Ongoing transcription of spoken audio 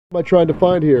What am I trying to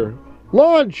find here?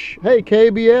 Lunch! Hey,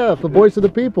 KBF, the voice of the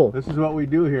people. This is what we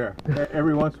do here.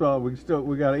 Every once in a while,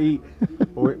 we got to eat.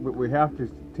 But we have to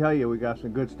tell you we got some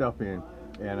good stuff in,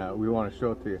 and we want to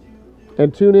show it to you.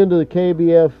 And tune into the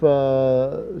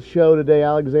KBF show today.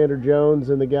 Alexander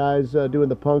Jones and the guys doing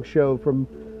the punk show from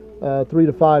 3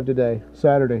 to 5 today,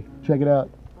 Saturday. Check it out.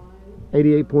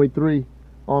 88.3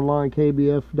 online,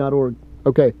 kbf.org.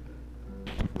 Okay.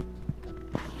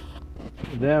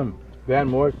 Them, Van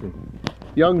Morrison,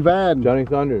 Young Van. Johnny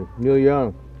Thunder, Neil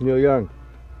Young.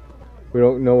 We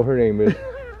don't know what her name is.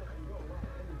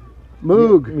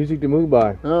 Moog. Music to Move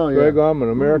By. Oh, yeah. Greg Allman,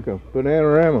 America.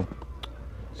 Bananarama.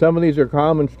 Some of these are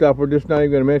common stuff. We're just not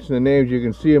even going to mention the names. You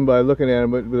can see them by looking at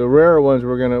them. But the rarer ones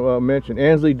we're going to mention.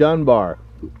 Ansley Dunbar.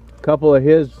 A couple of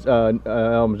his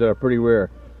albums that are pretty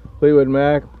rare. Fleetwood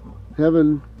Mac.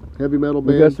 Heaven, heavy metal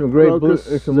band. We got some great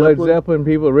Crocus, some Led Zeppelin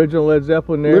people. Original Led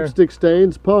Zeppelin there. Lipstick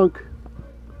Stains, punk.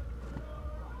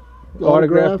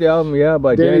 Autographed album, yeah,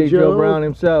 by Danny Joe Brown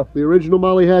himself. The original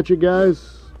Molly Hatchet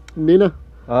guys. Nina.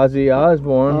 Ozzy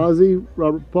Osbourne. Ozzy,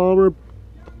 Robert Palmer.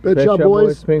 Pet Shop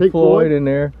Boys. Pink Floyd in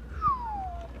there.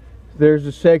 There's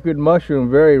the Sacred Mushroom,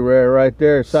 very rare right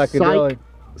there. Psychedelic.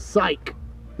 Psych.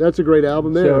 That's a great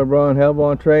album there. Silverbrun,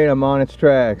 Hellborn Train, I'm on its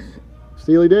tracks.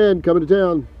 Steely Dan coming to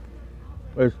town.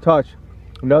 There's Touch,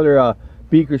 another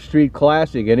Beaker Street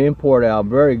classic, an import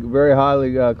album, very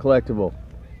highly collectible.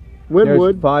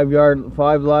 Winwood. There's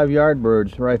 5 Live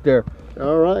Yardbirds right there.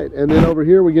 All right, and then over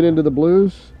here we get into the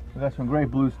blues. We got some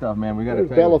great blues stuff, man. We got to.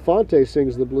 Belafonte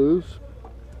sings the blues.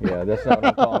 Yeah, that's not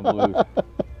what I call them blues.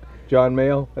 John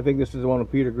Mayall, I think this is the one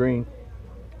with Peter Green.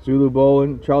 Zulu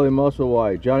Bowen, Charlie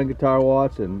Musselwhite, Johnny Guitar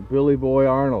Watson, Billy Boy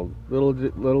Arnold,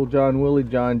 Little John Willie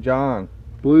John.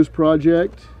 Blues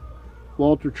Project,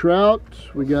 Walter Trout.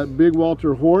 We got Big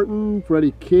Walter Horton,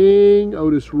 Freddie King,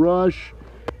 Otis Rush,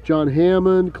 John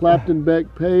Hammond, Clapton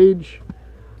Beck Page.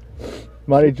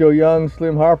 Mighty Joe Young,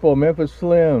 Slim Harpo, Memphis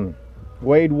Slim,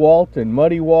 Wade Walton,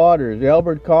 Muddy Waters,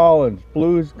 Albert Collins,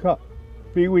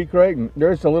 Pee Wee Creighton.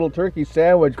 There's a little turkey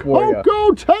sandwich for you.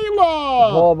 Coco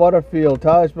Taylor! Paul Butterfield,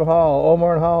 Taj Mahal,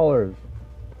 Omar and Hollers.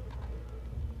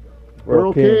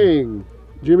 Earl King,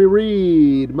 Jimmy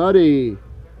Reed, Muddy,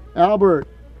 Albert,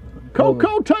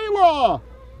 Coco Taylor!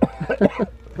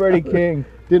 Freddie King.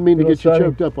 Didn't mean to get you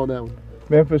choked up on that one.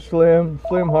 Memphis Slim,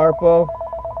 Slim Harpo.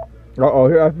 Uh-oh,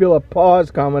 here I feel a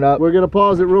pause coming up. We're going to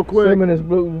pause it real quick. Slim and his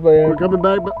blues band. We're coming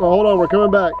back. Oh, hold on, we're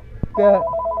coming back. Yeah.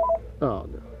 Oh, no.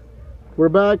 We're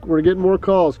back. We're getting more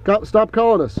calls. Stop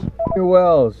calling us.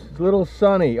 Wells, Little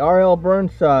Sonny, R.L.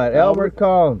 Burnside, Albert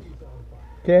Collins,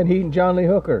 Ken Heat and John Lee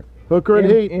Hooker. Hooker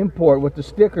and Heat. Import with the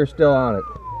sticker still on it.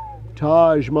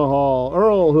 Taj Mahal,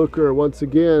 Earl Hooker once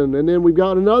again. And then we've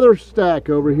got another stack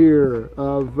over here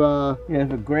of yeah,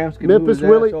 if Gramps can Memphis move his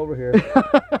Willie ass over here.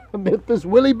 Memphis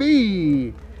Willie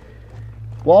B.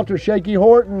 Walter Shaky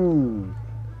Horton.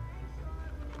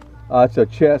 It's a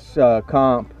chess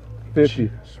comp.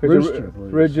 50.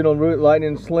 Original Root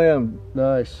Lightning Slim.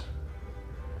 Nice.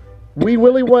 Wee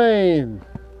Willie Wayne.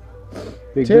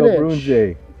 Big Bill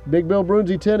Brunze. Big Bill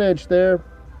Brunze 10-inch there.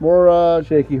 More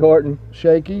Shaky Horton.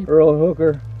 Shaky. Earl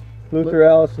Hooker. Luther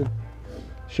Allison.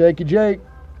 Shaky Jake.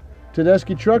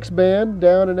 Tedeschi Trucks Band.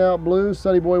 Down and Out Blues.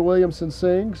 Sonny Boy Williamson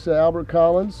sings. Albert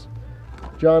Collins.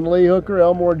 John Lee Hooker.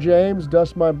 Elmore James.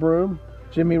 Dust My Broom.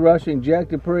 Jimmy Rushing. Jack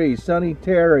Dupree. Sonny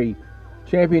Terry.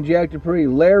 Champion Jack Dupree,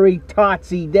 Larry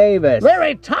Totsy Davis.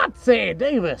 Larry Totsy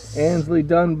Davis. Ansley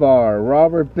Dunbar,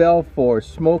 Robert Belfort,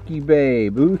 Smokey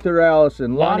Babe, Luther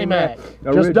Allison, Lonnie Mack.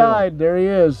 Just died. There he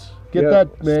is. Get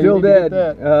that, man. Still dead.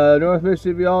 North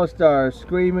Mississippi All-Stars,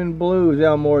 Screaming Blues,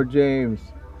 Elmore James,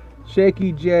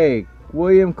 Shaky Jake,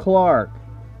 William Clark.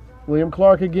 William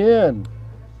Clark again.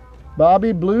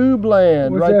 Bobby Blue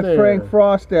Bland. Where's that there. Frank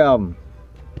Frost album?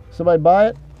 Somebody buy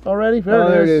it already?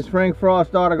 There it is. Frank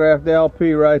Frost autographed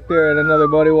LP right there, and another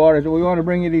Buddy Waters. We want to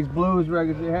bring you these blues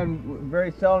records. You haven't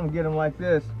very seldom get them like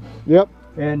this. Yep.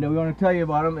 And we want to tell you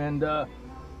about them. And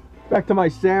back to my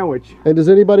sandwich. And does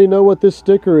anybody know what this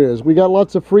sticker is? We got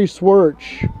lots of free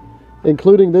swirch,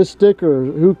 including this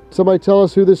sticker. Somebody tell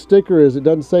us who this sticker is. It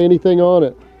doesn't say anything on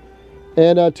it.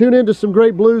 And tune into some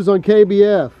great blues on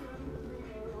KBF.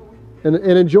 And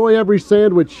enjoy every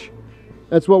sandwich.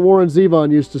 That's what Warren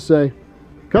Zevon used to say.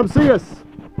 Come see us.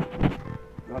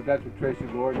 Oh, that's what Tracy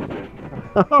Gordon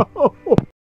said.